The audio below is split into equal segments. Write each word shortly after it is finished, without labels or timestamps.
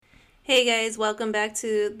Hey guys, welcome back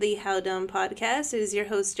to the How Dumb podcast. It is your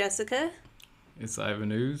host Jessica, It's Ivan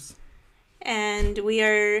News. and we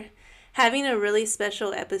are having a really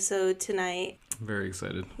special episode tonight. Very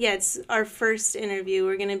excited. Yeah, it's our first interview.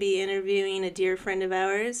 We're going to be interviewing a dear friend of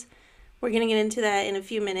ours. We're going to get into that in a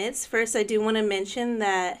few minutes. First, I do want to mention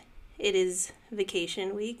that it is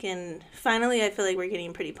vacation week, and finally, I feel like we're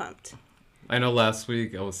getting pretty pumped. I know last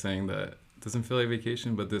week I was saying that it doesn't feel like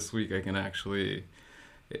vacation, but this week I can actually...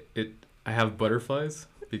 I have butterflies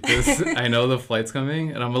because I know the flight's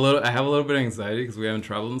coming, and I have a little bit of anxiety because we haven't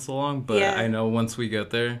traveled in so long, but Yeah. I know once we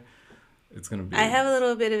get there, it's going to be... I have a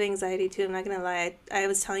little bit of anxiety too, I'm not going to lie. I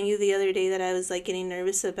was telling you the other day that I was like getting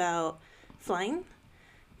nervous about flying.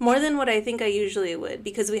 More than what I think I usually would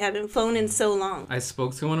because we haven't flown in so long. I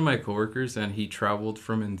spoke to one of my coworkers, and he traveled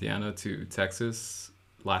from Indiana to Texas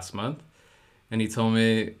last month. And he told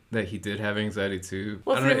me that he did have anxiety too.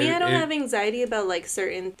 Well, for me, I don't have anxiety about like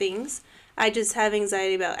certain things. I just have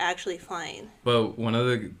anxiety about actually flying. But one of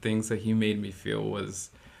the things that he made me feel was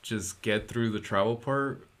just get through the travel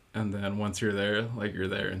part, and then once you're there, like you're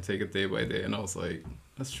there, and take it day by day. And I was like,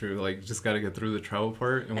 that's true. Like, just got to get through the travel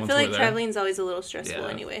part. And I once feel like we're traveling is always a little stressful there,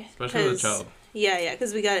 anyway. especially with a child. Yeah,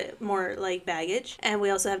 because we got more like baggage, and we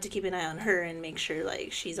also have to keep an eye on her and make sure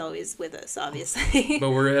like she's always with us, obviously.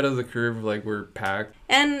 But we're ahead of the curve. Like, we're packed.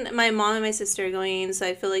 And my mom and my sister are going, so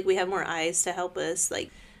I feel like we have more eyes to help us.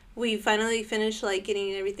 Like, we finally finished like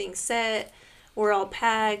getting everything set. We're all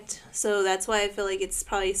packed, so that's why I feel like it's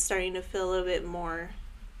probably starting to feel a little bit more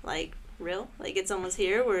like real. Like it's almost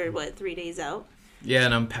here. We're 3 days out. Yeah,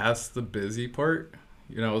 and I'm past the busy part.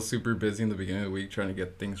 You know, I was super busy in the beginning of the week trying to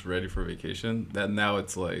get things ready for vacation. That now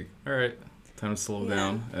it's like, all right, time to slow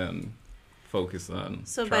down and focus on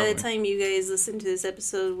So traveling. by the time you guys listen to this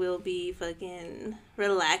episode, we'll be fucking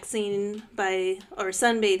relaxing or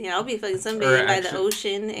sunbathing. I'll be fucking sunbathing by the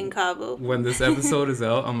ocean in Cabo. When this episode is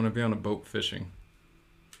out, I'm going to be on a boat fishing.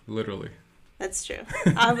 Literally. That's true.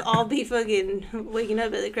 I'll be fucking waking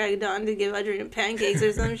up at the crack of dawn to give Adrian pancakes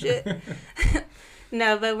or some shit.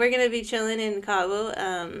 No, but we're going to be chilling in Cabo,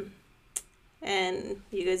 and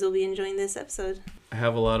you guys will be enjoying this episode. I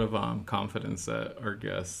have a lot of confidence that our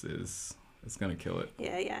guest is going to kill it.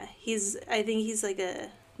 Yeah. I think he's like a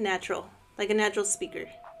natural speaker.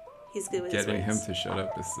 He's good with Getting his words. him to shut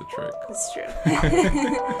up is the trick. That's true.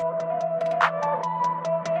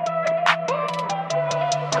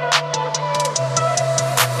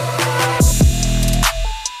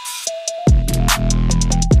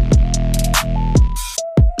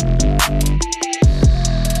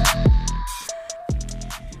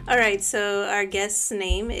 All right, so our guest's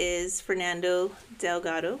name is Fernando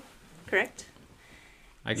Delgado, correct?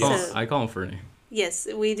 I call him Fernie. Yes,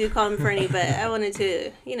 we do call him Fernie, but I wanted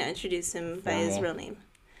to, introduce him by his real name.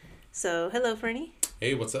 So, hello, Fernie.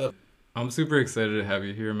 Hey, what's up? I'm super excited to have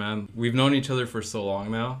you here, man. We've known each other for so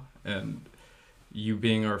long now, and you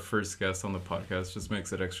being our first guest on the podcast just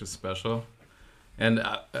makes it extra special. And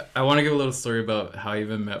I want to give a little story about how I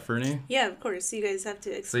even met Fernie. Yeah, of course. You guys have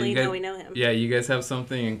to explain how we know him. Yeah, you guys have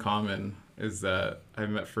something in common, is that I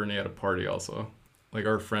met Fernie at a party also. Like,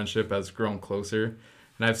 our friendship has grown closer,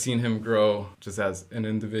 and I've seen him grow just as an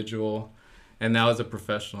individual and now as a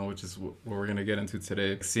professional, which is what we're going to get into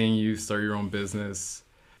today. Seeing you start your own business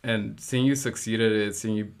and seeing you succeed at it,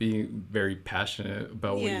 seeing you being very passionate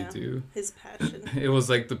about what you do. His passion. It was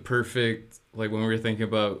like the perfect, like when we were thinking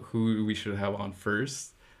about who we should have on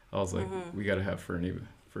first, I was like, we got to have Fernie on.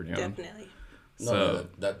 Definitely. So,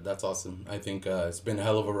 that's awesome. I think it's been a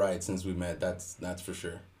hell of a ride since we met. That's for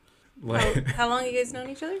sure. like, How long have you guys known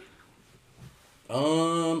each other?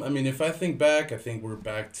 I mean, if I think back, I think we're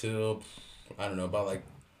back to, I don't know, about like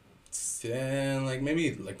 10, like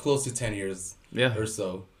maybe like close to 10 years or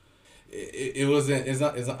so. It's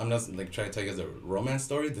not, I'm not like trying to tell you guys a romance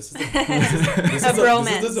story. This is a bromance.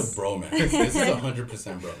 This is a bromance. This is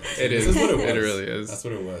 100% bromance. It is. This is what it was. It really is. That's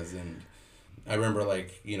what it was. And I remember,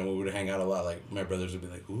 like, we would hang out a lot. Like, my brothers would be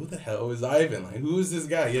like, who the hell is Ivan? Like, who is this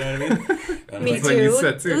guy? You know what I mean? And Me like, too. Like you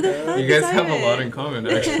said, too. Who the fuck You guys is have a Ivan? lot in common,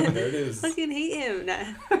 actually. there it is. Fucking hate him.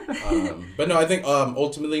 Nah. But no, I think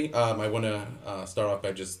ultimately I want to start off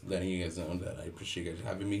by just letting you guys know that I appreciate you guys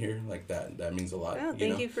having me here. Like, that means a lot. Oh,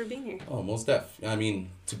 thank you for being here. Oh, most def. I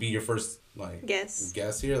mean, to be your first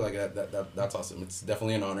Guest here, like that's awesome. It's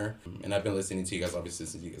definitely an honor. And I've been listening to you guys obviously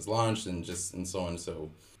since you guys launched and so on.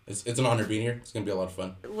 So it's an honor being here. It's gonna be a lot of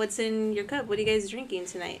fun. What's in your cup? What are you guys drinking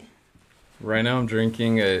tonight? Right now I'm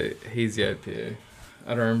drinking a hazy IPA. I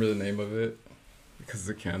don't remember the name of it because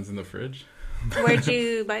the can's in the fridge. Where'd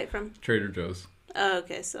you buy it from? Trader Joe's. Oh,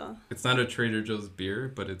 okay, so. It's not a Trader Joe's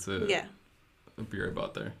beer, but it's a beer I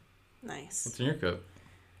bought there. Nice. What's in your cup?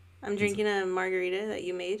 I'm drinking a margarita that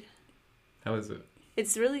you made. How is it?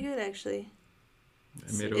 It's really good, actually.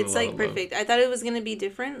 I made it with It's a lot like of perfect. I thought it was gonna be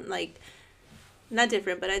different, like not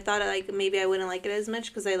different, but I thought like maybe I wouldn't like it as much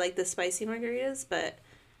because I like the spicy margaritas, but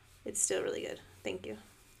it's still really good. Thank you.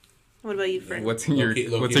 What about you, Fern? What's in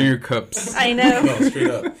your cups? I know. No, straight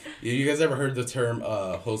up. You guys ever heard the term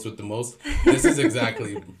host with the most? This is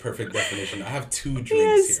exactly perfect definition. I have 2 drinks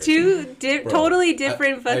Yes, here. 2 totally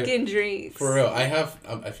different fucking drinks. For real,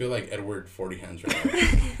 I feel like Edward 40 hands right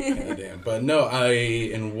now. God damn. But no,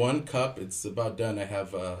 in 1 cup, it's about done. I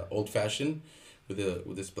have old fashioned with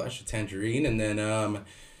a splash of tangerine, and then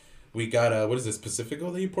we got what is this,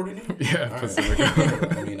 Pacifico that you poured in here? Yeah, all Pacifico.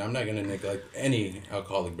 Right. I mean, I'm not gonna neglect any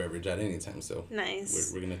alcoholic beverage at any time. So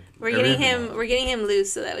nice. We're getting him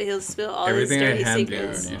loose so that way he'll spill all his dirty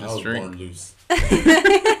secrets. You I just was drink. born loose.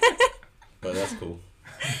 But that's cool.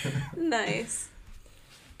 Nice.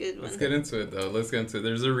 Good one. Let's get into it though.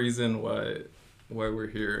 There's a reason why we're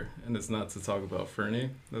here, and it's not to talk about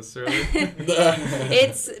Fernie necessarily.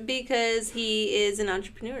 It's because he is an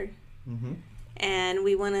entrepreneur. Mm-hmm. And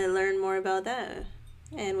we want to learn more about that.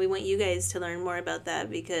 And we want you guys to learn more about that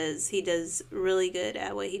because he does really good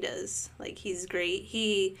at what he does. Like, he's great.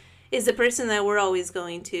 He is the person that we're always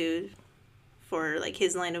going to for, like,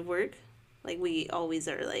 his line of work. Like, we always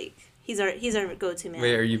are, like, he's our go-to man.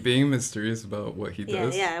 Wait, are you being mysterious about what he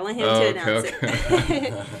does? Yeah, I want him to announce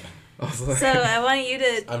it. So I want you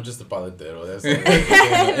to... I'm just a paletero. That's it.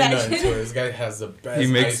 This guy has the best. He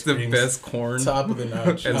makes ice the creams, best corn. Top of the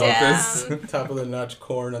notch. Top of the notch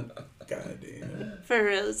corn. God damn. For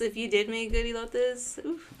reals, if you did make good elotes,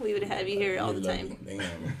 we would have you here all the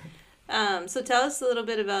time. So tell us a little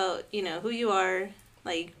bit about, who you are,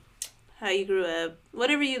 like how you grew up,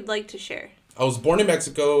 whatever you'd like to share. I was born in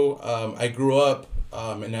Mexico. I grew up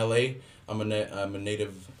in LA. I'm a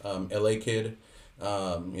native LA kid.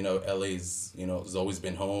 LA's, has always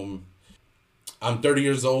been home. I'm 30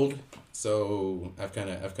 years old, so I've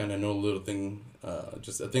kind of know a little thing,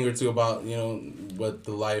 just a thing or two about, what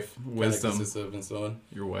the life wisdom consists of and so on.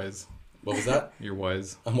 You're wise. What was that? You're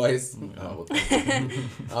wise. I'm wise. Yeah.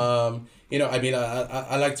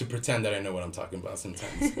 I like to pretend that I know what I'm talking about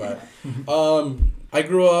sometimes. But I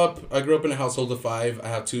grew up in a household of 5. I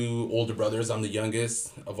have 2 older brothers. I'm the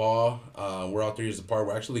youngest of all. We're all 3 years apart.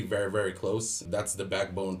 We're actually very, very close. That's the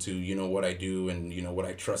backbone to what I do and what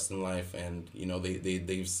I trust in life. And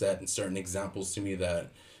they've set certain examples to me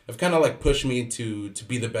that have kind of like pushed me to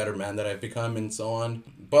be the better man that I've become and so on.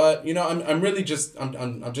 But I'm really just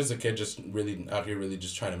I'm just a kid, just really out here, really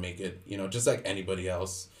just trying to make it, just like anybody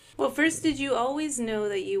else. Well, first, did you always know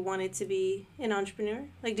that you wanted to be an entrepreneur?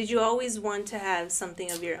 Like, did you always want to have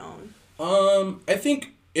something of your own? I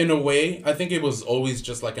think in a way, I think it was always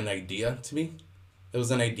just like an idea to me. It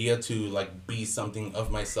was an idea to like be something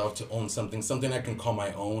of myself, to own something I can call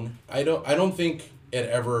my own. I don't think it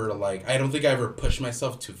ever I don't think I ever pushed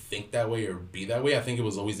myself to think that way or be that way. I think it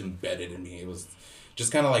was always embedded in me. It was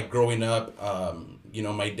just kind of like growing up,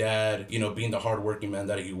 my dad, being the hardworking man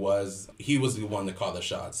that he was the one to call the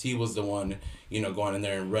shots. He was the one, going in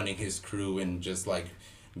there and running his crew and just like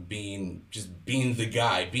being the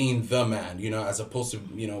guy, being the man, as opposed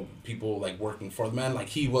to, people like working for the man. Like,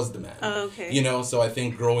 he was the man. Oh, okay. So I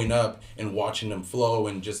think growing up and watching him flow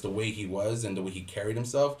and just the way he was and the way he carried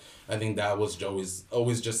himself, I think that was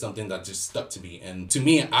always just something that just stuck to me. And to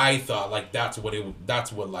me, I thought like that's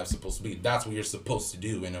what life's supposed to be. That's what you're supposed to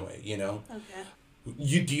do in a way, Okay.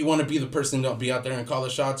 Do you want to be the person that be out there and call the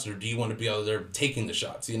shots, or do you want to be out there taking the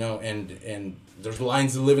shots? And there's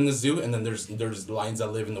lions that live in the zoo, and then there's lions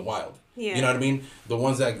that live in the wild. Yeah. You know what I mean? The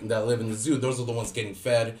ones that live in the zoo, those are the ones getting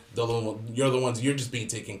fed. You're the ones you're just being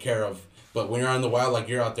taken care of. But when you're on the wild, like,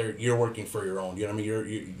 you're out there, you're working for your own. You know what I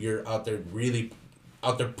mean? You're out there really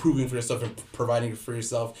out there proving for yourself and providing for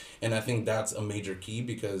yourself. And I think that's a major key,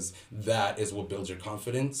 because that is what builds your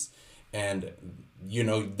confidence. And,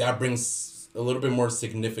 that brings a little bit more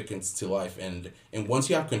significance to life. And once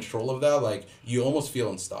you have control of that, like, you almost feel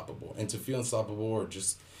unstoppable. And to feel unstoppable, or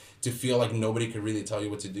just to feel like nobody can really tell you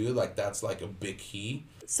what to do, like, that's like a big key.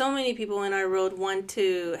 So many people in our world want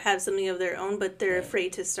to have something of their own, but they're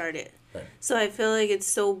afraid to start it. Right. So I feel like it's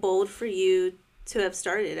so bold for you to have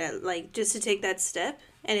started at, like, just to take that step,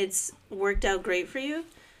 and it's worked out great for you.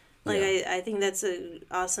 Like, yeah. I think that's an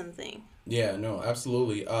awesome thing. Yeah, no,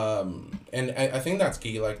 absolutely. And I think that's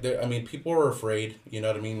key. Like, people are afraid, you know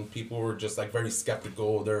what I mean? People were just like very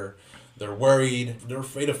skeptical. They're worried. They're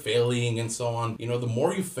afraid of failing and so on. The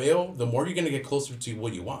more you fail, the more you're going to get closer to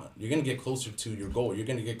what you want. You're going to get closer to your goal. You're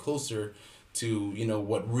going to get closer to,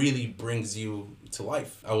 what really brings you to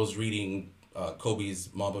life. I was reading Kobe's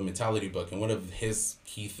Mamba Mentality book, and one of his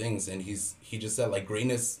key things, and he just said like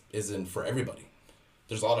greatness isn't for everybody.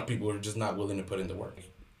 There's a lot of people who are just not willing to put in the work.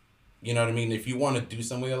 You know what I mean? If you want to do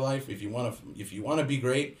something in life, if you want to be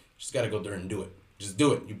great, you just got to go there and do it. Just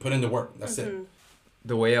do it. You put in the work. That's it.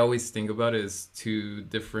 The way I always think about it is two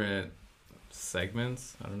different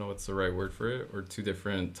segments. I don't know what's the right word for it, or two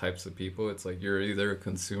different types of people. It's like you're either a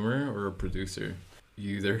consumer or a producer.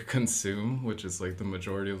 You either consume, which is like the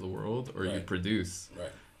majority of the world, or you produce. Right.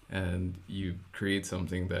 And you create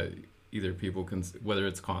something that either people can, whether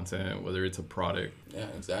it's content, whether it's a product. Yeah,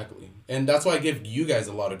 exactly. And that's why I give you guys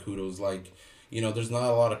a lot of kudos. Like, you know, there's not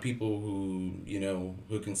a lot of people who, you know,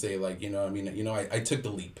 who can say like, you know, I mean, you know, I took the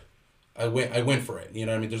leap. I went for it. You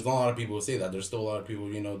know what I mean? There's not a lot of people who say that. There's still a lot of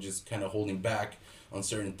people, you know, just kind of holding back on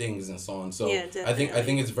certain things and so on. So yeah, I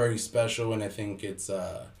think it's very special, and I think it's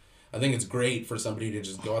great for somebody to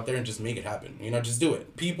just go out there and just make it happen. You know, just do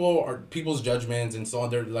it. People's judgments and so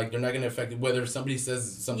on. They're not gonna affect it. Whether somebody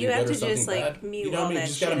says something good or something bad. You know what I mean? You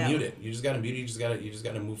just gotta mute it. You just gotta mute it. You just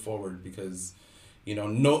gotta move forward, because, you know,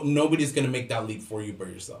 nobody's gonna make that leap for you but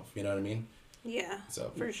yourself. You know what I mean? Yeah.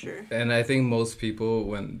 So for sure. And I think most people,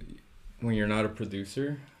 when you're not a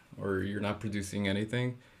producer or you're not producing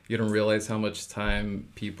anything, you don't realize how much time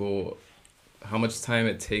it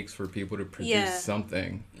takes for people to produce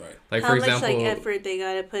something. Right. Like, how for example, much effort they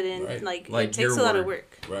gotta put in. Right. Like it takes a lot of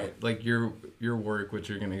work. Right. Like your work, which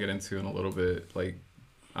you're gonna get into in a little bit, like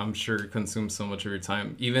I'm sure consumes so much of your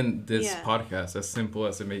time. Even this podcast, as simple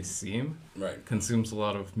as it may seem, consumes a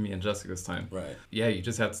lot of me and Jessica's time. Right. Yeah, you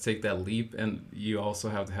just have to take that leap, and you also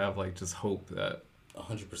have to have like just hope that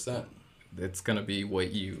 100%. It's gonna be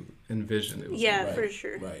what you envisioned it was. Yeah, for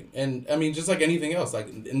sure. Right. And I mean, just like anything else, like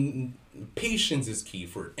patience is key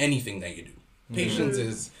for anything that you do. Patience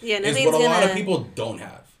is what a lot of people don't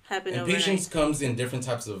have. And overnight. Patience comes in different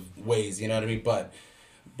types of ways, you know what I mean? But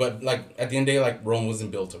like at the end of the day, like Rome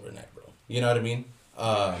wasn't built overnight, bro. You know what I mean?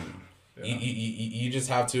 You just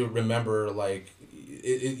have to remember, like,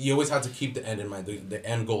 you always have to keep the end in mind, the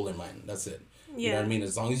end goal in mind. That's it. You know what I mean?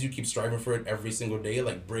 As long as you keep striving for it every single day,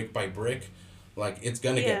 like brick by brick, like it's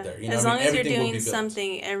gonna get there. You know, as long as you're doing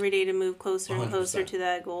something every day to move closer and closer to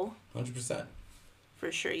that goal. 100%. For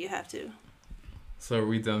sure, you have to. So are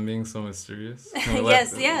we done being so mysterious?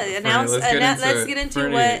 Yes, let's get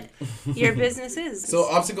into what your business is. So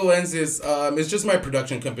Obstacle Lens is it's just my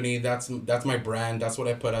production company. That's my brand. That's what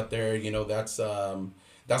I put out there. You know, that's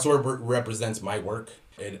what represents my work.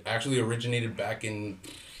 It actually originated back in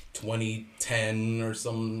 2010 or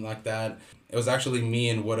something like that. It was actually me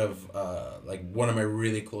and one of my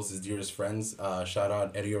really closest, dearest friends. Shout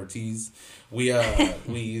out Eddie Ortiz. We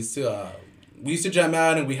used to jam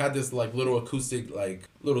out, and we had this like little acoustic, like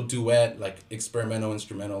little duet, like experimental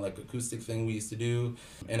instrumental, like acoustic thing we used to do.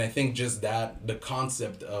 And I think just that, the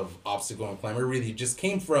concept of Obstacle and Climber really just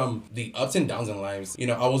came from the ups and downs in lives. You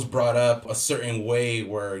know, I was brought up a certain way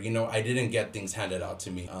where, you know, I didn't get things handed out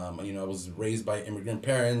to me. You know, I was raised by immigrant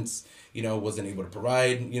parents. You know, wasn't able to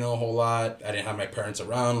provide, you know, a whole lot. I didn't have my parents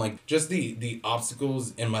around. Like, just the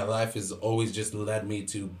obstacles in my life has always just led me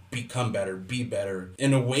to become better, be better.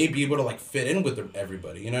 In a way, be able to, like, fit in with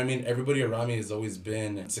everybody. You know what I mean? Everybody around me has always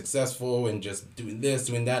been successful and just doing this,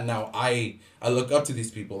 doing that. Now, I look up to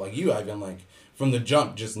these people like you, Ivan, like, from the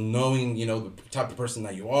jump, just knowing, you know, the type of person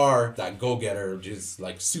that you are, that go-getter, just,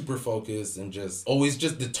 like, super focused and just always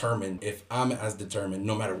just determined. If I'm as determined,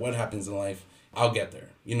 no matter what happens in life, I'll get there,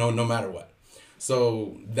 you know, no matter what.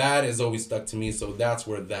 So that has always stuck to me. So that's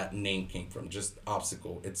where that name came from, just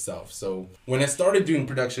Obstacle itself. So when I started doing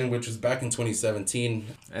production, which was back in 2017.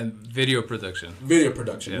 And video production. Yeah.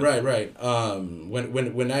 Right.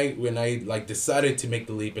 When I like decided to make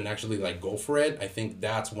the leap and actually like go for it, I think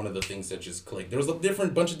that's one of the things that just clicked. There was a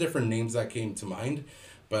bunch of different names that came to mind,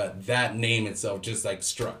 but that name itself just like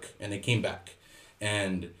struck, and it came back.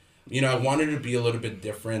 And you know, I wanted to be a little bit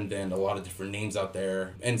different than a lot of different names out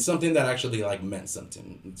there, and something that actually like meant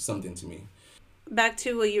something to me. Back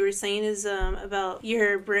to what you were saying is about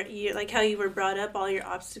your like how you were brought up, all your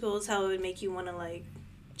obstacles, how it would make you want to like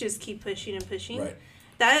just keep pushing and pushing. Right.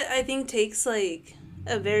 That I think takes like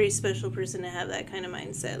a very special person to have that kind of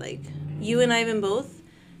mindset. Like you and Ivan both,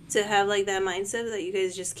 to have like that mindset that you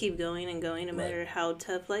guys just keep going and going no matter how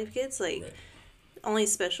tough life gets. Like only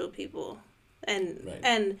special people.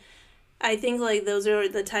 And I think like those are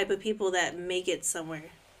the type of people that make it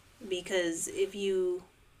somewhere, because if you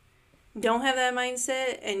don't have that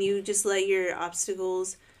mindset and you just let your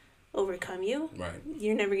obstacles overcome you,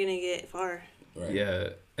 you're never gonna get far. Yeah,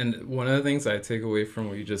 and one of the things I take away from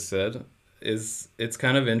what you just said is it's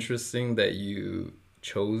kind of interesting that you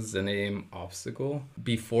chose the name Obstacle.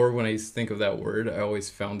 Before, when I used to think of that word, I always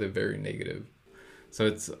found it very negative. So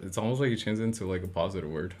it's almost like it turns into like a positive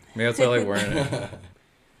word. Maybe that's why I like wearing it.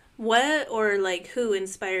 What or like who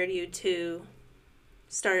inspired you to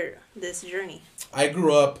start this journey? I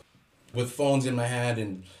grew up with phones in my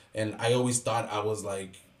hand, and I always thought I was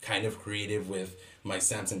like kind of creative with my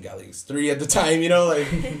Samsung Galaxy 3 at the time, you know,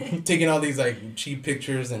 like taking all these like cheap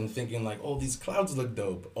pictures and thinking like, oh, these clouds look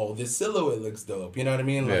dope. Oh, this silhouette looks dope. You know what I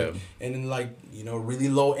mean? Like, yeah. And then like, you know, really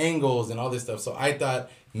low angles and all this stuff. So I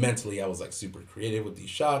thought mentally I was like super creative with these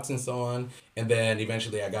shots and so on. And then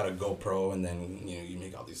eventually I got a GoPro, and then, you know, you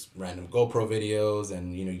make all these random GoPro videos,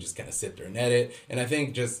 and, you know, you just kind of sit there and edit. And I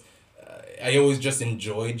think just I always just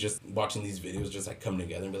enjoyed just watching these videos just like come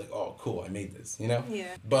together and be like, oh, cool, I made this, you know?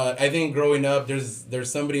 Yeah. But I think growing up,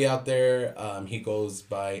 there's somebody out there, he goes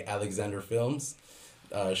by Alexander Films.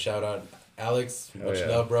 Shout out, Alex. Much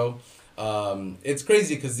love, bro. It's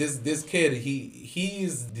crazy because this kid,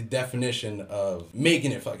 he's the definition of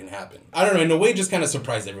making it fucking happen. I don't know, in a way, just kind of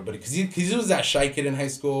surprised everybody because he was that shy kid in high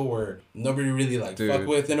school where nobody really like fuck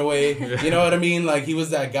with in a way. You know what I mean? Like he was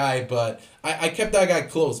that guy, but I kept that guy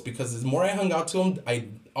close because the more I hung out to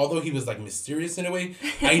him, although he was like mysterious in a way,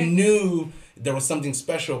 I knew there was something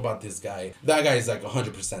special about this guy. That guy is like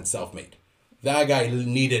 100% self-made. That guy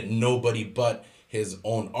needed nobody but his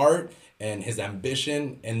own art and his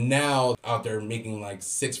ambition, and now out there making like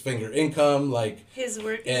 6-figure income, like his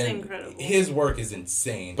work is incredible. His work is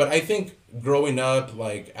insane. But I think growing up,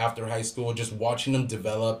 like after high school, just watching him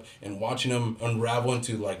develop and watching him unravel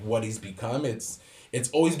into like what he's become, it's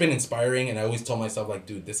always been inspiring. And I always told myself like,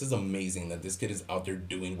 dude, this is amazing that this kid is out there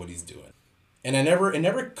doing what he's doing. And it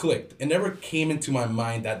never clicked. It never came into my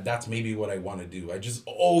mind that that's maybe what I want to do. I just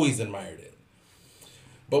always admired it.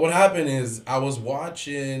 But what happened is I was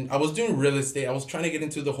doing real estate. I was trying to get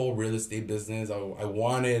into the whole real estate business. I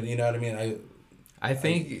wanted, you know what I mean? I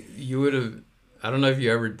think you would have, I don't know if you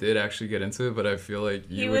ever did actually get into it, but I feel like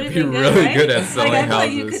you would be really good at selling houses.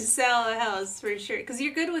 Like you could sell a house for sure. Because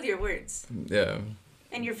you're good with your words. Yeah.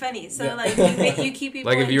 And you're funny. So like you keep people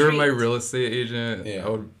like if you were my intrigued. real estate agent, I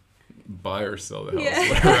would buy or sell the house.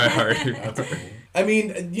 Whatever I hired you. I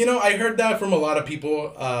mean, you know, I heard that from a lot of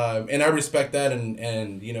people, and I respect that,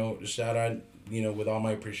 and you know, shout out, you know, with all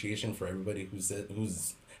my appreciation for everybody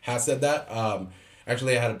has said that.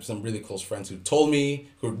 Actually, I had some really close friends who told me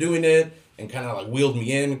who were doing it and kind of like wheeled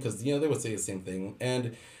me in because, you know, they would say the same thing,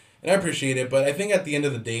 and I appreciate it. But I think at the end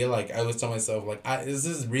of the day, like I always tell myself, like this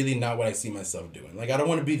is really not what I see myself doing. Like I don't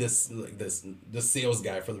want to be this sales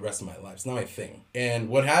guy for the rest of my life. It's not my thing. And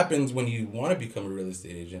what happens when you want to become a real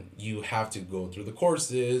estate agent? You have to go through the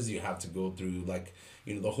courses. You have to go through like,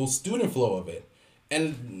 you know, the whole student flow of it.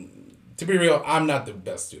 And to be real, I'm not the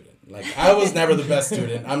best student. Like I was never the best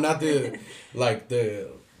student. I'm not the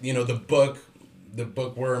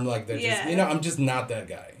bookworm like that. Yeah. Just, you know, I'm just not that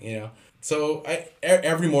guy. You know. So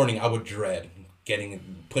every morning I would dread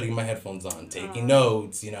putting my headphones on, taking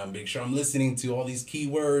notes, you know, make sure I'm listening to all these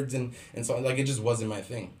keywords and so like it just wasn't my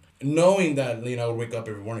thing. Knowing that, you know, I would wake up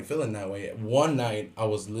every morning feeling that way. One night I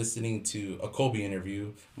was listening to a Kobe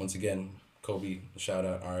interview. Once again, Kobe, shout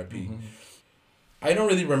out, RIP. Mm-hmm. I don't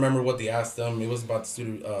really remember what they asked him. It was about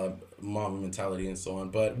student mom mentality and so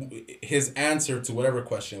on. But his answer to whatever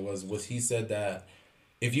question was he said that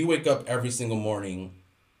if you wake up every single morning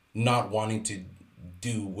not wanting to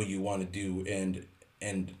do what you want to do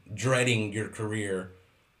and dreading your career,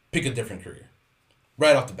 pick a different career.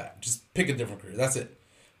 Right off the bat. Just pick a different career. That's it.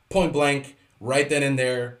 Point blank, right then and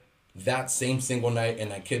there, that same single night,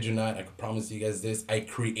 and I kid you not, I can promise you guys this, I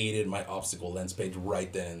created my obstacle lens page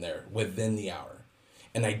right then and there, within the hour.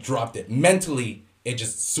 And I dropped it. Mentally, it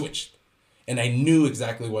just switched. And I knew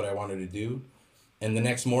exactly what I wanted to do. And the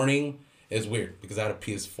next morning, it was weird because I had a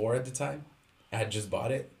PS4 at the time. I had just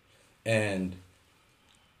bought it. And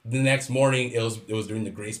the next morning, it was during the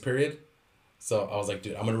grace period. So I was like,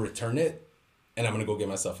 dude, I'm going to return it. And I'm going to go get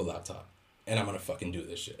myself a laptop. And I'm going to fucking do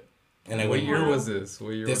this shit. And What year was this?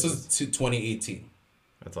 This was 2018.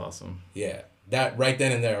 That's awesome. Yeah. That right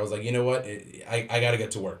then and there, I was like, you know what? I got to get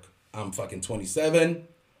to work. I'm fucking 27.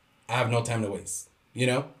 I have no time to waste. You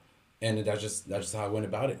know? And that's just how I went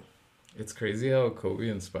about it. It's crazy how Kobe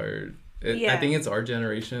inspired. I think it's our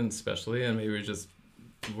generation especially, and maybe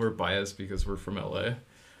we're biased because we're from LA.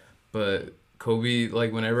 But Kobe,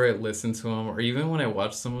 like whenever I listen to him, or even when I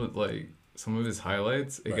watch some of his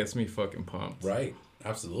highlights, it gets me fucking pumped. Right.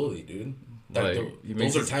 Absolutely, dude.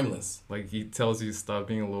 Those are timeless. Like he tells you stop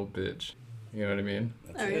being a little bitch. You know what I mean?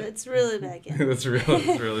 All right, let's reel it back in. Let's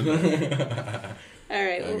really back. All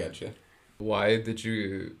right. I got you. Why did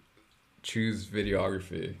you choose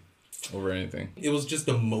videography? over anything. It was just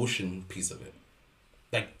the motion piece of it.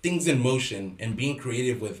 Like things in motion and being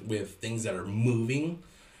creative with things that are moving.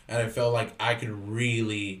 And I felt like I could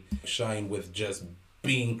really shine with just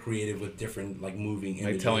being creative with different like moving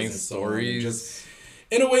images. Like telling stories. Just,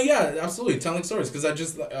 in a way, yeah, absolutely. Telling stories. Because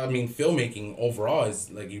I mean, filmmaking overall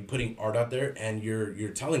is like you putting art out there and you're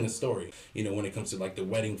telling a story. You know, when it comes to like the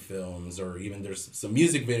wedding films or even there's some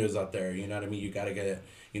music videos out there, you know what I mean? You got to get,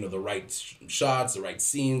 you know, the right shots, the right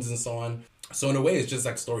scenes and so on. So in a way, it's just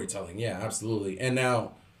like storytelling. Yeah, absolutely. And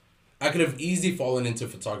now I could have easily fallen into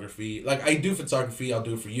photography. Like I do photography, I'll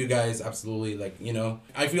do it for you guys. Absolutely. Like, you know,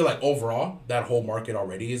 I feel like overall that whole market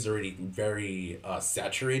already is already very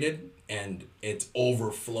saturated and it's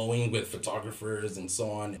overflowing with photographers and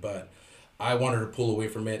so on. But I wanted to pull away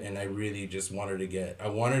from it and I really just wanted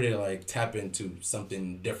to like tap into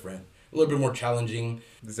something different. A little bit more challenging.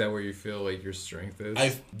 Is that where you feel like your strength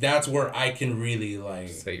is? That's where I can really like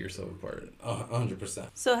set yourself apart. 100%.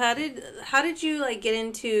 So how did you like get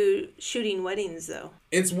into shooting weddings though?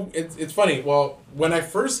 It's funny. Well, when I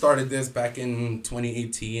first started this back in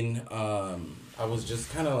 2018, I was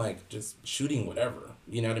just kind of like just shooting whatever.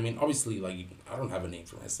 You know what I mean? Obviously, like I don't have a name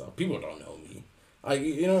for myself. People don't know me.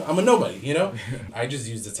 You know, I'm a nobody. You know, I just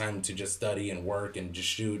use the time to just study and work and just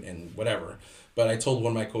shoot and whatever. But I told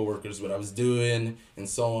one of my coworkers what I was doing and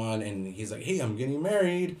so on, and he's like, "Hey, I'm getting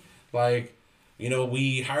married. Like, you know,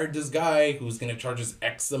 we hired this guy who's gonna charge us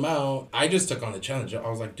X amount." I just took on the challenge. I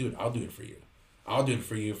was like, "Dude, I'll do it for you. I'll do it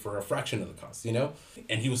for you for a fraction of the cost," you know?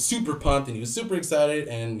 And he was super pumped and he was super excited,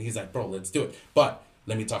 and he's like, "Bro, let's do it. But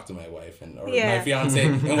let me talk to my wife or my fiance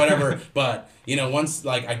and whatever." But, you know, once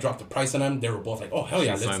like I dropped the price on them, they were both like, "Oh, hell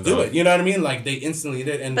yeah, let's do it." You know what I mean? Like they instantly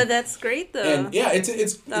did. And but that's great though. And yeah,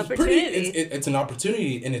 it's pretty, it's an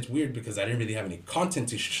opportunity, and it's weird because I didn't really have any content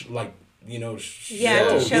to show, you know you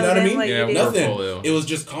know what I mean? Like nothing. It was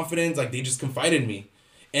just confidence. Like they just confided in me,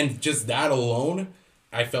 and just that alone,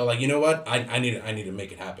 I felt like, you know what, I need to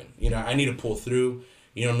make it happen. You know, I need to pull through.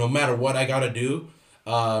 You know, no matter what I gotta do.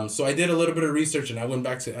 So I did a little bit of research and I went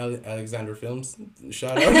back to Alexander Films,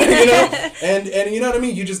 shout out, you know, and you know what I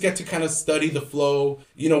mean? You just get to kind of study the flow,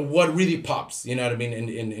 you know, what really pops, you know what I mean?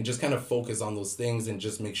 And just kind of focus on those things and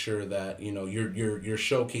just make sure that, you know, you're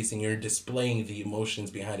showcasing, you're displaying the emotions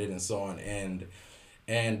behind it and so on.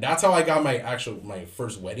 And that's how I got my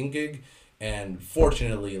first wedding gig. And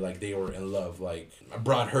fortunately, like they were in love, like I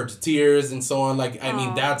brought her to tears and so on. Like, I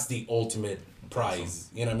mean, that's the ultimate prize,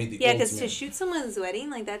 you know what I mean? Because to shoot someone's wedding,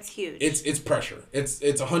 like that's huge. It's pressure. It's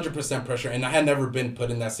 100% pressure, and I had never been put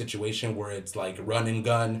in that situation where it's like run and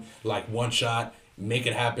gun, like one shot, make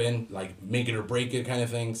it happen, like make it or break it kind of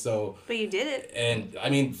thing. So. But you did it. And I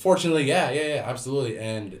mean, fortunately, yeah, absolutely.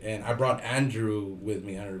 And I brought Andrew with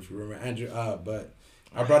me. I don't know if you remember Andrew, but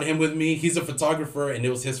I brought him with me. He's a photographer, and it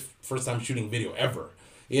was his first time shooting video ever.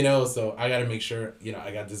 You know, so I got to make sure, you know,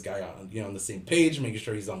 I got this guy on, you know, on the same page, making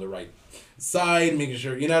sure he's on the right side, making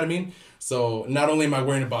sure, you know what I mean? So not only am I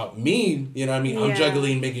worrying about me, you know what I mean? I'm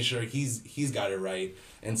juggling, making sure he's got it right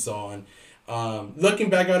and so on. Looking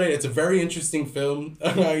back on it, it's a very interesting film.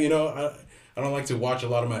 You know, I don't like to watch a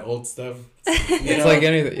lot of my old stuff. It's like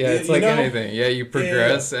anything. Yeah, it's like anything. Yeah, you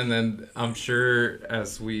progress, and then I'm sure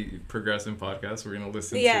as we progress in podcasts, we're gonna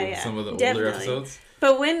listen to some of the older episodes.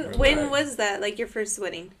 But when was that? Like your first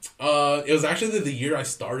wedding? It was actually the year I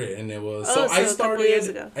started, and it was I started a couple years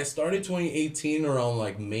ago. I started 2018 around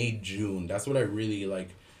like May, June. That's what I really like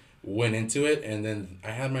went into it, and then I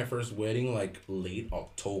had my first wedding like late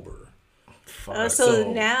October.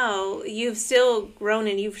 So now you've still grown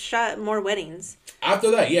and you've shot more weddings.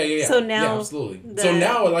 After that, yeah. So now, yeah, absolutely. So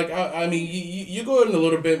now, like, I mean, you go in a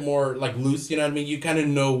little bit more like loose. You know what I mean? You kind of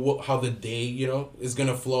know how the day, you know, is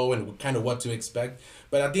gonna flow and kind of what to expect.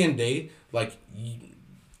 But at the end of the day, like,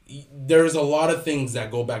 there's a lot of things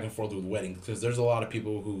that go back and forth with weddings because there's a lot of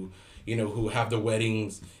people who, you know, who have their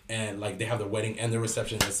weddings and like they have their wedding and their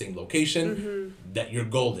reception in the same location. That you're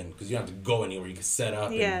golden because you don't have to go anywhere. You can set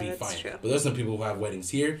up and be fine. True. But there's some people who have weddings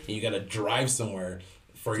here and you gotta drive somewhere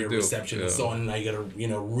for your reception and so on, and now you gotta, you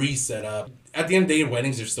know, reset up. At the end of the day,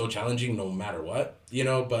 weddings are still challenging no matter what, you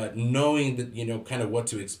know, but knowing that, you know, kind of what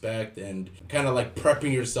to expect and kind of like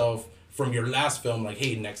prepping yourself from your last film, like,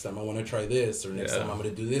 hey, next time I want to try this, or next time I'm going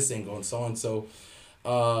to do this angle and so on. So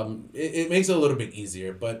it makes it a little bit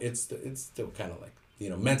easier, but it's still kind of like,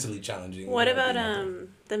 you know, mentally challenging. What about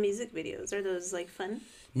the music videos? Are those like fun?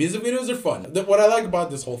 Music videos are fun. What I like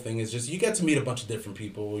about this whole thing is just you get to meet a bunch of different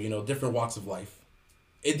people, you know, different walks of life.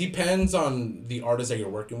 It depends on the artist that you're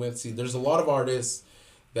working with. See, there's a lot of artists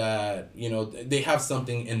that, you know, they have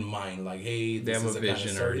something in mind, like, hey, this is a vision kind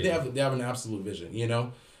of story. They have an absolute vision, you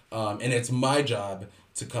know, and it's my job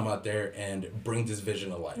to come out there and bring this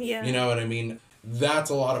vision alive. Yeah. You know what I mean? That's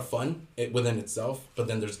a lot of fun within itself. But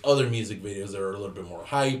then there's other music videos that are a little bit more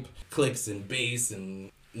hype, clicks and bass,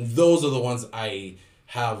 and those are the ones I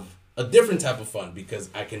have a different type of fun because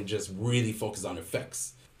I can just really focus on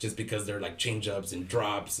effects. Just because they're like change ups and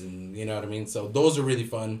drops and you know what I mean? So those are really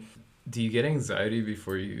fun. Do you get anxiety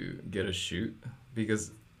before you get a shoot? Because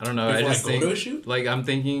I don't know. Before I just go think, to a shoot? like, I'm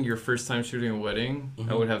thinking your first time shooting a wedding,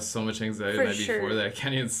 I would have so much anxiety For the night sure. before that I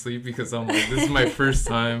can't even sleep because I'm like, this is my first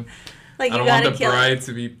time. Like, I you don't want gotta the kill bride it.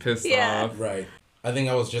 to be pissed Yeah. off. Right. I think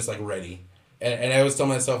I was just like ready. And I always tell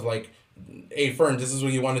myself like, hey, Fern, this is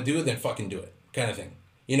what you want to do, then fucking do it kind of thing.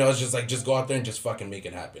 You know, it's just like, just go out there and just fucking make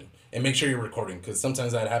it happen. And make sure you're recording because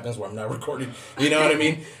sometimes that happens where I'm not recording. You know what I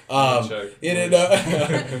mean? But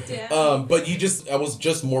I was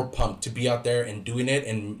just more pumped to be out there and doing it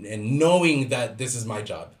and knowing that this is my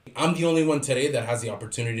job. I'm the only one today that has the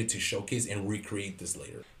opportunity to showcase and recreate this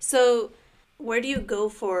later. So, where do you go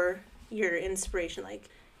for your inspiration? Like,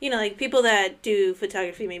 you know, like people that do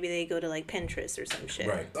photography, maybe they go to like Pinterest or some shit.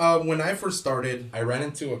 Right. When I first started, I ran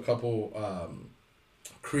into a couple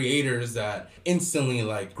creators that instantly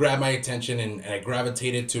like grabbed my attention and I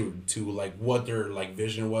gravitated to like what their like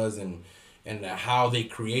vision was and how they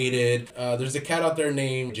created. There's a cat out there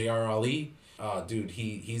named J.R. Ali. Dude,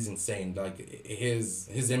 he's insane. Like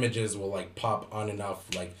his images will like pop on and off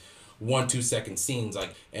like 1-2 second scenes.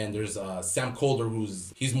 Like, and there's Sam Colder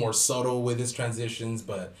he's more subtle with his transitions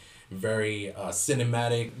but very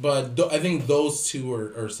cinematic. But I think those two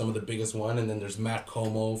are some of the biggest one. And then there's Matt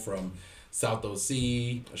Como from South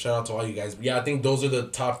OC. Shout out to all you guys. Yeah, I think those are the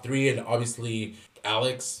top three. And obviously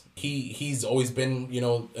Alex, he's always been, you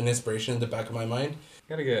know, an inspiration in the back of my mind.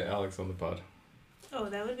 Gotta get Alex on the pod. Oh,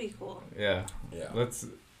 that would be cool. Yeah.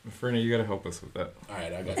 Fernie, you gotta help us with that. All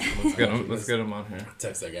right, I got you. Let's get him on here.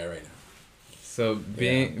 Text that guy right now. So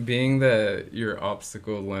being that your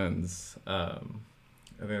obstacle lens, I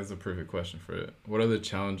think that's a perfect question for it. What are the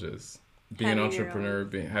challenges? Being an entrepreneur,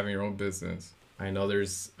 having your own business. I know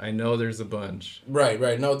there's a bunch.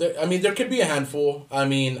 Right. No, there could be a handful. I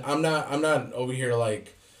mean, I'm not over here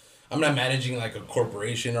like, I'm not managing like a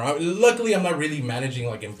corporation luckily I'm not really managing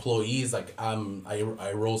like employees. Like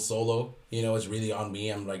I roll solo. You know, it's really on me.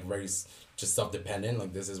 I'm like very just self-dependent.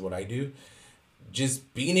 Like this is what I do.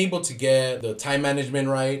 Just being able to get the time management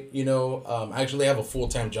right, you know, I actually have a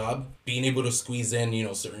full-time job. Being able to squeeze in, you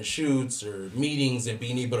know, certain shoots or meetings and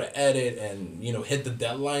being able to edit and, you know, hit the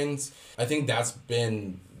deadlines. I think that's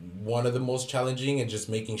been one of the most challenging and just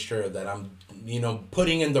making sure that I'm, you know,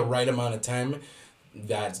 putting in the right amount of time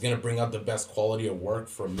that's going to bring out the best quality of work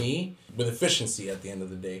for me with efficiency at the end of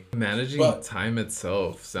the day. Managing time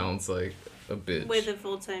itself sounds like a bitch. With a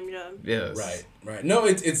full-time job. Yes. Right. No,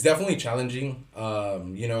 it's definitely challenging.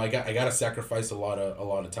 You know, I got to sacrifice a lot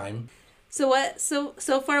of time.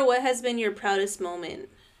 So far what has been your proudest moment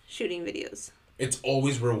shooting videos? It's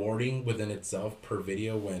always rewarding within itself per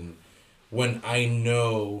video when I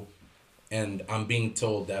know and I'm being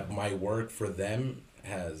told that my work for them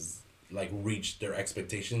has like reached their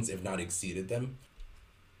expectations, if not exceeded them.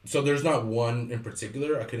 So there's not one in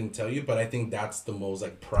particular I couldn't tell you, but I think that's the most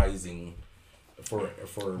like prizing for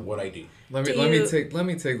what I do. Let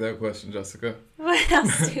me take that question, Jessica. How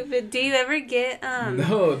stupid. Do you ever get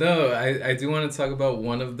No, I do want to talk about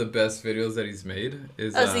one of the best videos that he's made.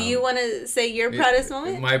 so you want to say your proudest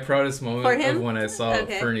moment? My proudest moment for him? of when I saw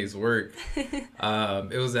Okay. Fernie's work.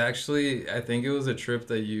 It was actually, I think it was a trip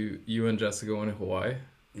that you and Jessica went to Hawaii.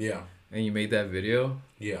 Yeah. And you made that video.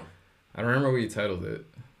 Yeah. I don't remember what you titled it,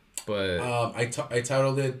 but I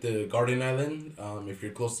titled it The Garden Island. If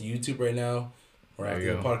you're close to YouTube right now or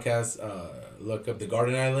after the podcast, look up The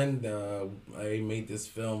Garden Island. I made this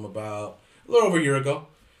film about a little over a year ago.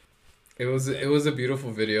 It was a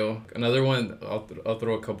beautiful video. Another one, I'll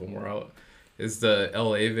throw a couple more out, is the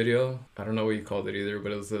LA video. I don't know what you called it either,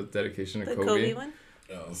 but it was a dedication to The Kobe one?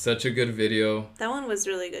 Such a good video. That one was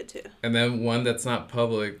really good too. And then one that's not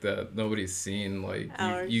public that nobody's seen, like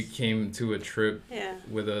you came to a trip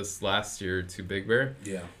with us last year to Big Bear.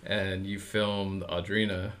 Yeah. And you filmed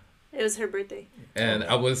Audrina. It was her birthday. And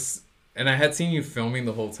I had seen you filming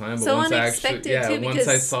the whole time, but so once unexpected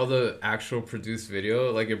I saw the actual produced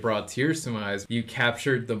video, like it brought tears to my eyes. You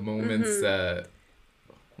captured the moments that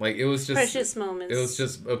like it was just precious moments. It was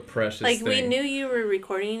just a precious like thing. We knew you were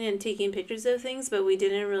recording and taking pictures of things, but we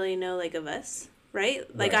didn't really know like of us, right?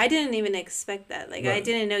 Like I didn't even expect that. Like I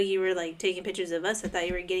didn't know you were like taking pictures of us. I thought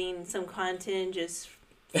you were getting some content just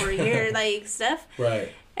for your like stuff.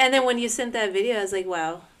 Right. And then when you sent that video, I was like,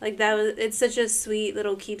 wow, like it's such a sweet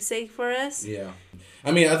little keepsake for us. Yeah.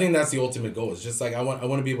 I mean, I think that's the ultimate goal. It's just like I want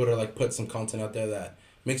to be able to like put some content out there that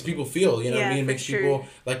makes people feel, you know what I mean? Makes sure. people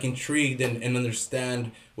like intrigued and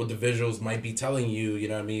understand what the visuals might be telling you, you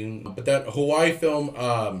know what I mean? But that Hawaii film,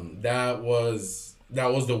 that was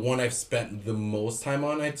the one I've spent the most time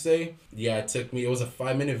on, I'd say. Yeah, it was a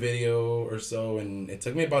 5-minute video or so, and it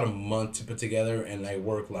took me about a month to put together, and I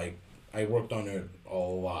worked on it a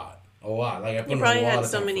lot. Like I put in a lot of time. You probably had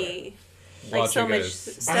so many, like so much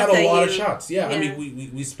stuff. I had a lot of shots. Yeah, I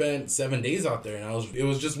mean, we spent 7 days out there, and it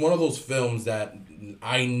was just one of those films that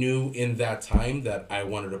I knew in that time that I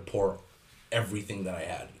wanted to pour everything that I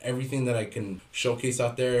had, everything that I can showcase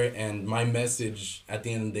out there, and my message at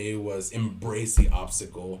the end of the day was embrace the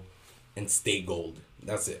obstacle and stay gold.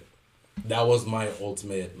 That's it. That was my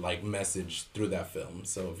ultimate like message through that film.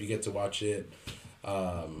 So if you get to watch it,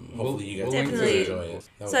 hopefully you guys definitely enjoy it.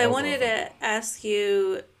 So I wanted to ask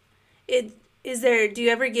you, do you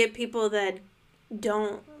ever get people that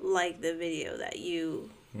don't like the video that you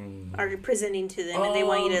are presenting to them, and they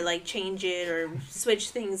want you to like change it or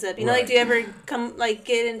switch things up? You know, like, do you ever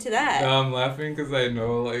get into that? No, I'm laughing because I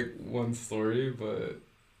know like one story, but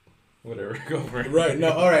whatever, go for it. Right.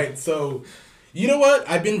 No. All right. So, you know what?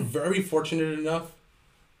 I've been very fortunate enough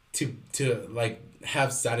to like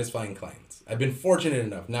have satisfying clients. I've been fortunate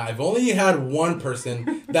enough. Now, I've only had one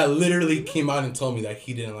person that literally came out and told me that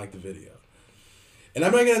he didn't like the video. And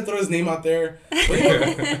I'm not going to throw his name out there.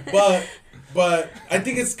 But I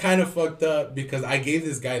think it's kind of fucked up because I gave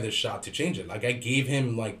this guy the shot to change it. Like, I gave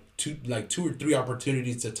him two or three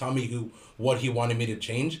opportunities to tell me what he wanted me to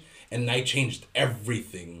change. And I changed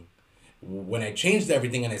everything. When I changed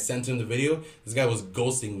everything and I sent him the video, this guy was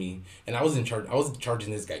ghosting me, and I was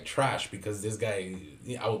charging this guy trash because this guy,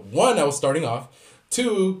 one, I was starting off,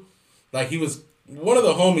 two, like he was one of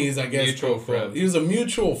the homies, I guess. Mutual friend. He was a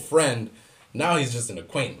mutual friend. Now he's just an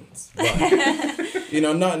acquaintance. But, you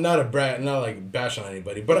know, not a brat, not like bash on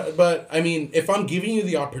anybody. But I mean, if I'm giving you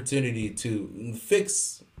the opportunity to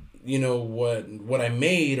fix, you know, what I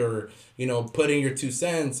made, or, you know, put in your 2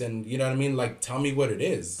 cents, and, you know what I mean? Like, tell me what it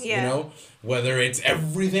is, you know? Whether it's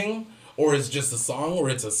everything, or it's just a song, or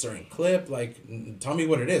it's a certain clip, like, tell me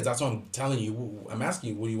what it is. That's what I'm telling you. I'm asking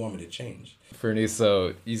you, what do you want me to change? Fernie,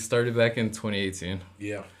 so you started back in 2018.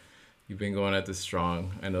 Yeah. You've been going at this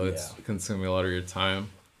strong. I know it's consuming a lot of your time,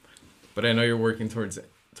 but I know you're working towards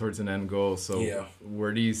an end goal. So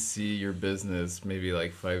where do you see your business maybe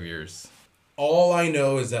like 5 years? All I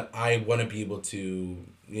know is that I want to be able to,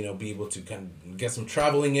 you know, kind of get some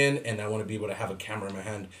traveling in, and I want to be able to have a camera in my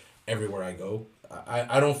hand everywhere I go.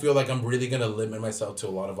 I don't feel like I'm really going to limit myself to a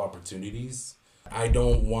lot of opportunities. I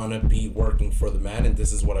don't want to be working for the man, and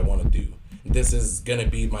this is what I want to do. This is going to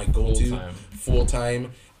be my go-to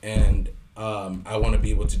full-time, and I want to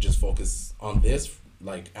be able to just focus on this,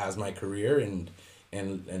 like, as my career, and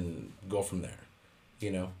go from there,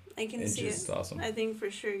 you know? I can see it. Awesome. I think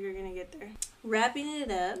for sure you're going to get there. Wrapping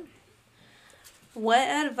it up, what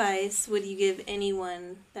advice would you give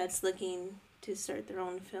anyone that's looking to start their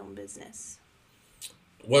own film business?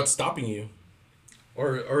 What's stopping you?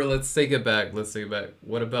 Or let's take it back.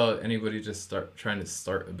 What about anybody just trying to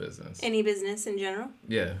start a business? Any business in general?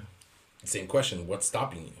 Yeah. Same question. What's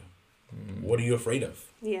stopping you? What are you afraid of?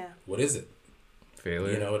 Yeah. What is it?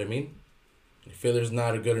 Failure. You know what I mean? Failure's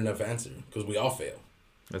not a good enough answer, because we all fail.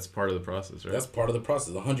 That's part of the process, right? That's part of the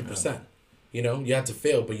process, 100%. Yeah. You know, you have to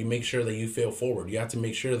fail, but you make sure that you fail forward. You have to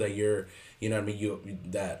make sure that you're, you know what I mean,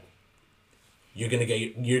 that you're gonna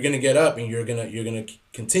get up, and you're gonna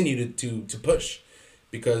continue to push,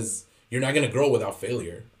 because you're not gonna grow without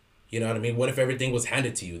failure. You know what I mean? What if everything was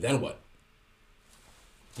handed to you? Then what?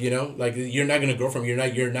 You know, like, you're not gonna grow from. You're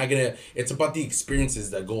not gonna. It's about the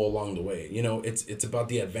experiences that go along the way. You know, it's about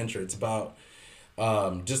the adventure. It's about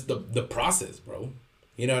just the process, bro.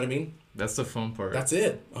 You know what I mean? That's the fun part. That's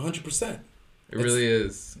it. 100%. It really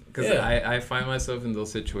is. Because I find myself in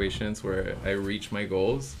those situations where I reach my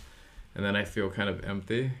goals, and then I feel kind of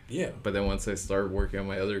empty. Yeah. But then once I start working on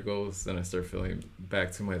my other goals, then I start feeling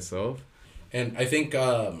back to myself. And I think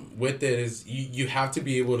with it is you have to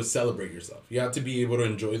be able to celebrate yourself. You have to be able to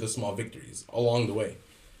enjoy the small victories along the way.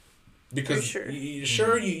 Because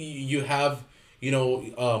you have, you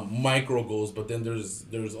know, micro goals, but then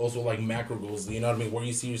there's also like macro goals, you know what I mean, where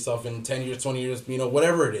you see yourself in 10 years, 20 years, you know,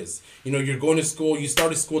 whatever it is. You know, you're going to school, you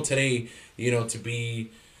started school today, you know, to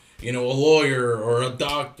be, you know, a lawyer or a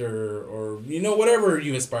doctor, or, you know, whatever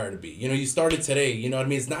you aspire to be. You know, you started today, you know what I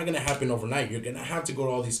mean? It's not going to happen overnight. You're going to have to go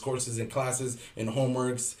to all these courses and classes and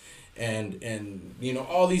homeworks and you know,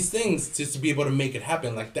 all these things just to be able to make it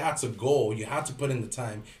happen. Like, that's a goal. You have to put in the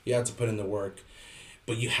time. You have to put in the work.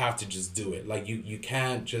 but you have to just do it. Like you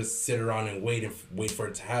can't just sit around and wait for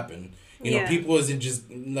it to happen. You know, people isn't just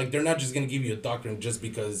like, they're not just gonna give you a doctorate just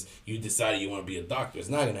because you decided you want to be a doctor. It's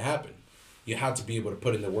not gonna happen. You have to be able to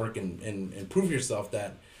put in the work and prove yourself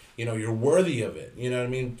that, you know, you're worthy of it. You know what I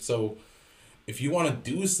mean? So if you want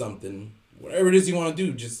to do something, whatever it is you want to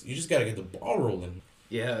do, you just gotta get the ball rolling.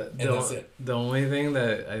 Yeah, and that's it. The only thing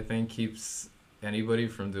that I think keeps anybody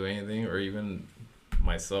from doing anything, or even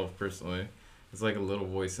myself personally, is like a little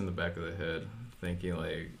voice in the back of the head thinking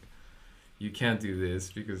like, you can't do this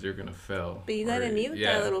because you're gonna fail. But you gotta mute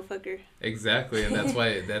that little fucker. Exactly, and that's why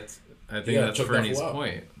I think that's Fernie's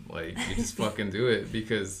point. Like, you just fucking do it,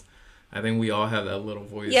 because I think we all have that little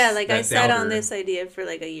voice. Yeah, like I sat on this idea for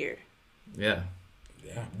like a year. Yeah.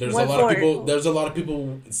 Yeah, there's a lot of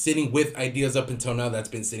people sitting with ideas up until now that's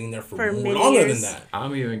been sitting there for longer than that.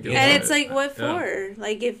 I'm even guilty. And it's like, what for?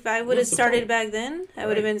 Like, if I would have started back then, I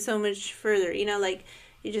would have been so much further. You know, like,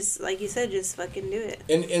 you just, like you said, just fucking do it.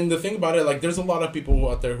 And the thing about it, like, there's a lot of people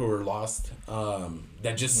out there who are lost,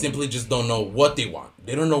 that just simply just don't know what they want.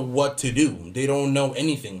 They don't know what to do. They don't know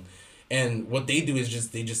anything. And what they do is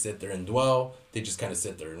they just sit there and dwell. They just kind of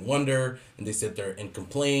sit there and wonder, and they sit there and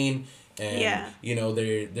complain. And, you know,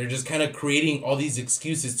 they're just kind of creating all these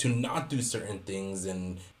excuses to not do certain things.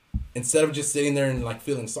 And instead of just sitting there and, like,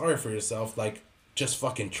 feeling sorry for yourself, like, just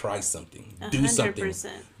fucking try something. 100%. Do something.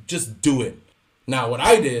 Just do it. Now, what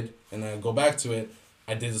I did, and I go back to it,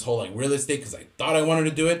 I did this whole, like, real estate because I thought I wanted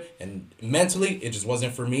to do it. And mentally, it just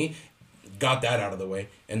wasn't for me. Got that out of the way.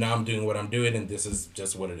 And now I'm doing what I'm doing, and this is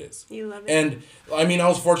just what it is. You love it. And, I mean, I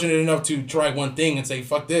was fortunate enough to try one thing and say,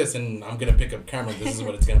 fuck this, and I'm going to pick up a camera. This is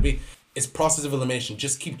what it's going to be. It's process of elimination.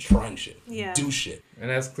 Just keep trying shit. Yeah. Do shit.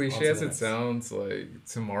 And as cliche as it sounds, like,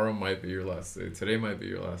 tomorroa might be your last day. Today might be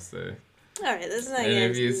your last day. All right, let's not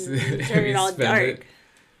turn it all dark.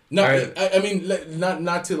 No, right. I mean,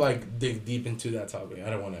 not to, like, dig deep into that topic. I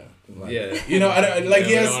don't want to, like, you know, I don't, like,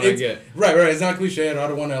 right. It's not cliche, and I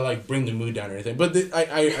don't want to, like, bring the mood down or anything. But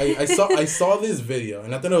I saw this video,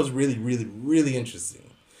 and I thought it was really, really, really interesting.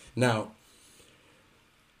 Now,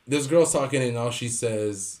 this girl's talking, and all she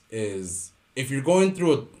says is, if you're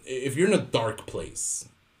in a dark place,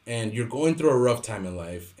 and you're going through a rough time in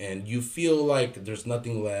life, and you feel like there's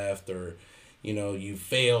nothing left, or, you know, you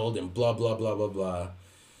failed, and blah, blah, blah, blah, blah.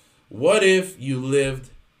 What if you lived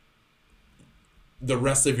the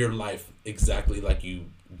rest of your life exactly like you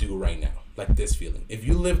do right now? Like this feeling. If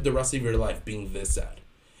you lived the rest of your life being this sad,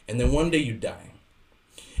 and then one day you die,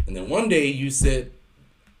 and then one day you sit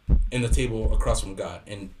in the table across from God,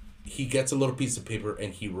 and he gets a little piece of paper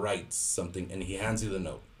and he writes something, and he hands you the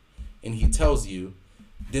note, and he tells you,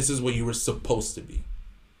 this is what you were supposed to be.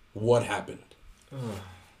 What happened?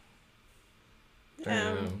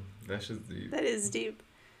 Damn, that's just deep. That is deep.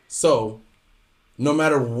 So, no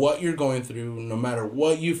matter what you're going through, no matter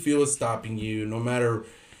what you feel is stopping you, no matter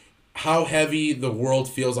how heavy the world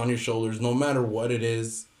feels on your shoulders, no matter what it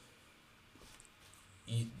is,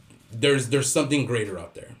 there's something greater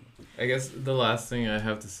out there. I guess the last thing I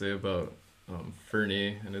have to say about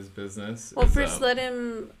Fernie and his business. Well, first let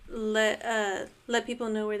people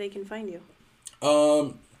know where they can find you.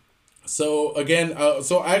 So again,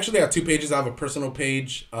 so I actually have two pages. I have a personal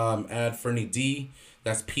page, at Fernie D.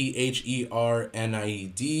 That's PHERNIED.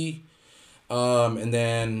 And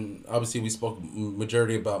then obviously we spoke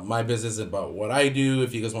majority about my business, about what I do.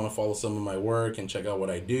 If you guys want to follow some of my work and check out what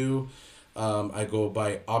I do, I go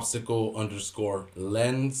by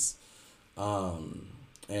obstacle_lens.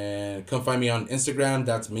 And come find me on Instagram.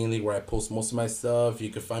 That's mainly where I post most of my stuff. You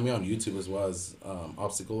can find me on YouTube as well as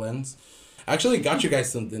Obstacle Lens. I actually got you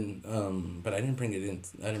guys something, but I didn't bring it in.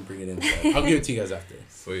 I'll give it to you guys after.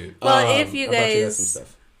 Sweet. Well, if you guys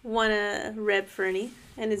want to rep Fernie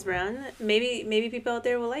and his brand, maybe people out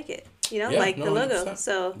there will like it. You know, the logo. 100%.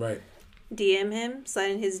 So DM him, slide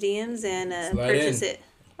in his DMs, and purchase it.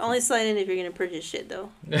 Only slide in if you're going to purchase shit, though.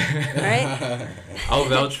 Alright? I'll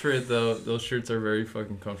vouch for it, though. Those shirts are very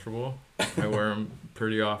fucking comfortable. I wear them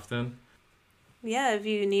pretty often. Yeah, if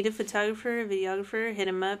you need a photographer, a videographer, hit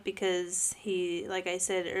him up, because he, like I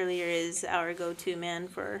said earlier, is our go-to man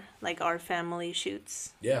for, like, our family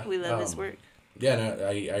shoots. Yeah. We love his work. Yeah, and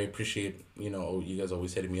I appreciate, you know, you guys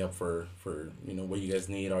always hitting me up for, you know, what you guys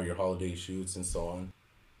need, all your holiday shoots and so on.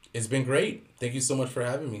 It's been great. Thank you so much for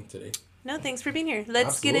having me today. No, thanks for being here.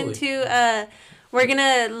 Let's get into, we're going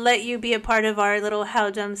to let you be a part of our little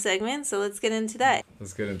How Dumb segment, so let's get into that.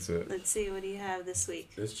 Let's get into it. Let's see, what do you have this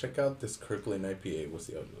week? Let's check out this Kirkland IPA. We'll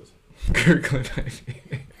see how it goes. Kirkland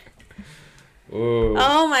IPA. Ooh.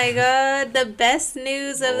 Oh my god, the best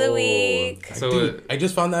news of the week. I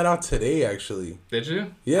just found that out today, actually. Did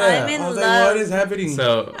you? Yeah. I'm in I was love. like, what is happening?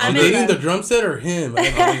 So I'm dating the drum set or him?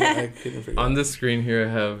 I couldn't figure on the screen here, I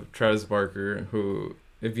have Travis Barker, who,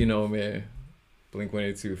 if you know me,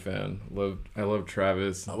 Blink-182 fan. I love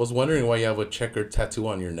Travis. I was wondering why you have a checkered tattoo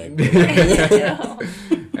on your neck.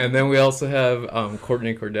 And then we also have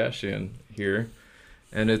Kourtney Kardashian here.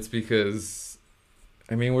 And it's because,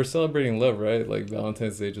 I mean, we're celebrating love, right? Like,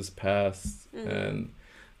 Valentine's Day just passed. Mm-hmm. And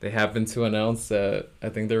they happen to announce that I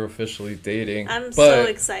think they're officially dating. I'm so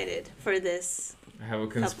excited for this. I have a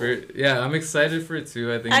conspiracy. Yeah, I'm excited for it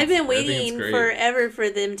too. I think I've been waiting forever for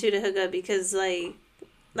them two to hook up because, like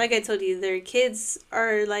I told you, their kids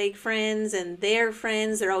are like friends and they're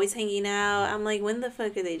friends. They're always hanging out. I'm like, when the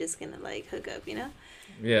fuck are they just gonna like hook up? You know?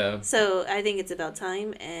 Yeah. So I think it's about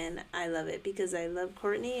time, and I love it because I love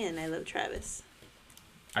Kourtney and I love Travis.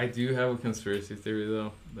 I do have a conspiracy theory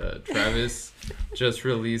though that Travis just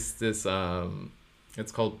released this.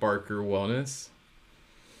 It's called Barker Wellness,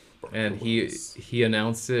 and he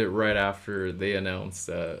announced it right after they announced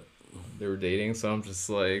that they were dating. So I'm just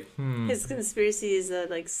like, His conspiracy is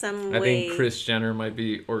that like some I way. think Kris Jenner might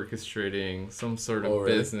be orchestrating some sort of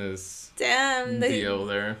business. Damn, deal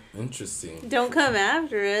there. Interesting. Don't come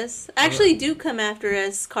after us. Actually, do come after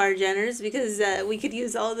us, Kar Jenners, because we could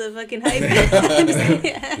use all the fucking hype.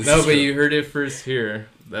 No, but you heard it first here.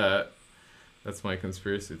 That's my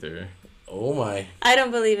conspiracy theory. Oh my! I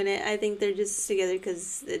don't believe in it. I think they're just together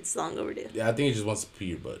because it's long overdue. Yeah, I think he just wants to pee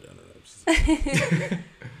your butt. I don't know.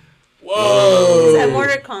 Whoa! Is that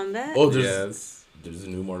Mortal Kombat? Oh, there's a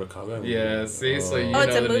new Mortal Kombat movie. Yeah, see, so you it's know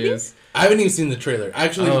a the movie? news. I haven't even seen the trailer.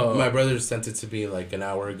 Actually, my brother sent it to me like an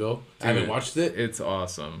hour ago. Dude, I haven't watched it. It's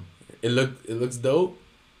awesome. It looks dope.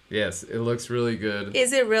 Yes, it looks really good.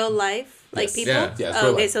 Is it real life? Like yes. people? Yeah. Yes,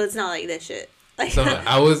 okay, so it's not like this shit. Like so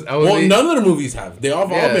I was well, none of the movies have. They all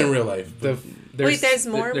been real life. There's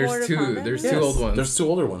more Mortal Kombat? There's two old ones. There's two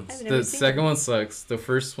older ones. The second one sucks. The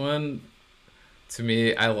first one, to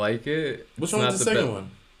me, I like it. Which one was the second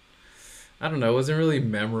one? I don't know. It wasn't really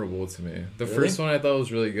memorable to me. The first one I thought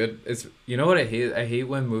was really good. It's you know what I hate? I hate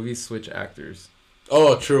when movies switch actors.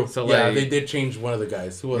 Oh, true. So yeah, like, they did change one of the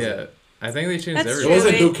guys. Who was it? I think they changed It everyone.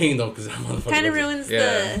 wasn't Liu Kang though, because that motherfucker kind of ruins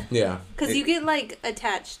the. Yeah. Because you get like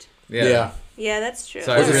attached. Yeah. Yeah, that's true.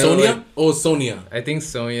 So was it Sonya? Sonya. I think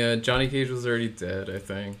Sonya. Johnny Cage was already dead, I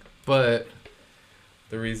think. But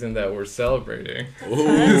the reason that we're celebrating. Ooh.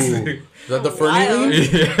 Is that the Fernie?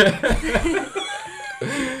 Yeah.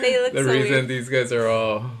 They look the so reason weird. These guys are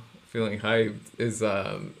all feeling hyped is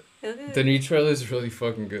the new trailer is really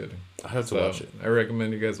fucking good. I have to watch it. I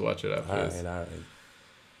recommend you guys watch it after this.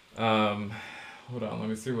 All right. Hold on, let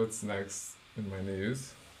me see what's next in my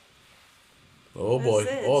news. Oh boy!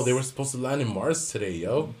 Oh, they were supposed to land in Mars today,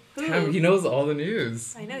 yo. Damn, he knows all the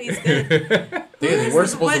news. I know he's good. They were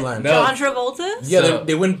supposed to land. John Travolta? Yeah, so,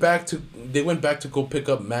 they went back to go pick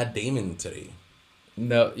up Matt Damon today.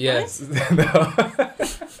 No, yes. No.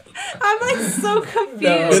 I'm like so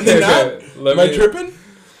confused. No, Am I tripping?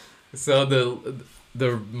 So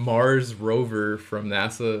the Mars rover from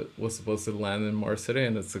NASA was supposed to land in Mars today,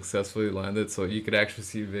 and it successfully landed. So you could actually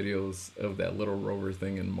see videos of that little rover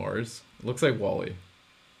thing in Mars. It looks like WALL-E.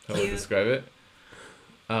 How would I describe it?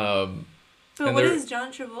 But what does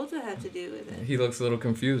John Travolta have to do with it? He looks a little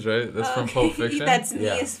confused, right? That's from Pulp Fiction. That's me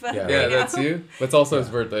as fuck. Yeah, that's you. But it's also his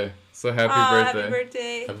birthday. So happy birthday. Happy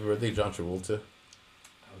birthday. Happy birthday, John Travolta.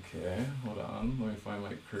 Okay, hold on. Let me find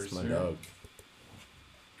my cursor. It's my dog.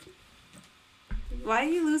 Why are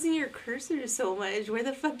you losing your cursor so much? Where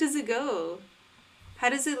the fuck does it go? How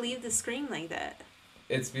does it leave the screen like that?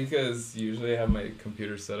 It's because usually I have my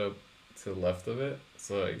computer set up to the left of it,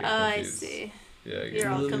 so I get confused. I see. Yeah, you're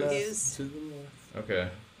all confused. Okay,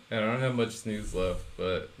 and I don't have much news left,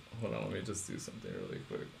 but hold on, let me just do something really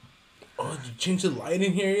quick. Oh, did you change the light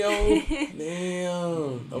in here, yo?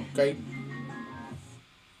 Damn. Okay.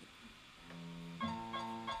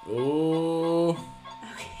 Oh.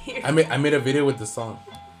 Okay. I made a video with the song.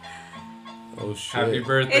 Oh shit! Happy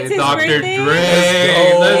birthday, it's Dr. birthday?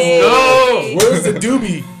 Dre! Let's go! Where's the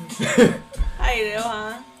doobie? I know,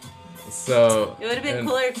 huh? So it would have been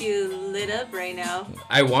cooler if you lit up right now.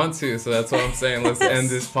 I want to, so that's what I'm saying. Let's end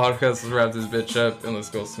this podcast. Let's wrap this bitch up and let's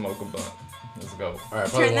go smoke a blunt. Let's go. All right,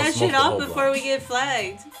 turn that shit off before we get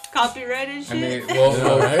flagged. Copyright and shit. I mean,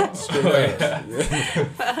 well, right? Straight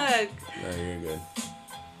Fuck. No, you're good.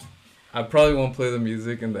 I probably won't play the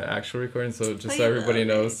music in the actual recording, so just so everybody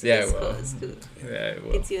knows. Yeah, it's it will. Cool, it's cool. Yeah, it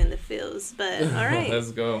will. Gets you in the feels. But, all right.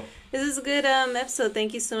 Let's go. This is a good episode.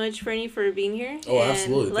 Thank you so much, Fernie, for being here. Oh, and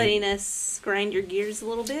absolutely. Letting us grind your gears a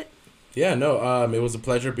little bit. Yeah, no, it was a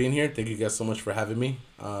pleasure being here. Thank you guys so much for having me.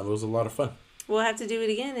 It was a lot of fun. We'll have to do it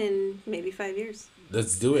again in maybe 5 years.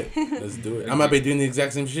 Let's do it. Let's do it. I might be doing the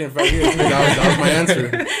exact same shit in 5 years. That was my answer.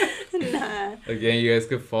 Nah. Again, you guys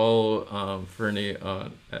could follow Fernie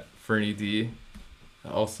at Fernie D,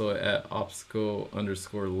 also at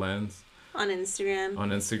obstacle_lens on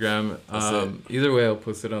Instagram. Either way, I'll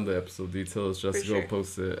post it on the episode details. Just For go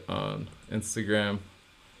post it on Instagram.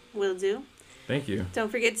 Will do. Thank you. Don't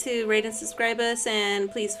forget to rate and subscribe us, and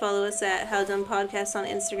please follow us at How Done Podcast on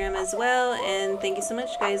Instagram as well. And thank you so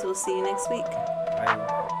much, guys. We'll see you next week. Bye.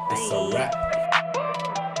 It's a wrap.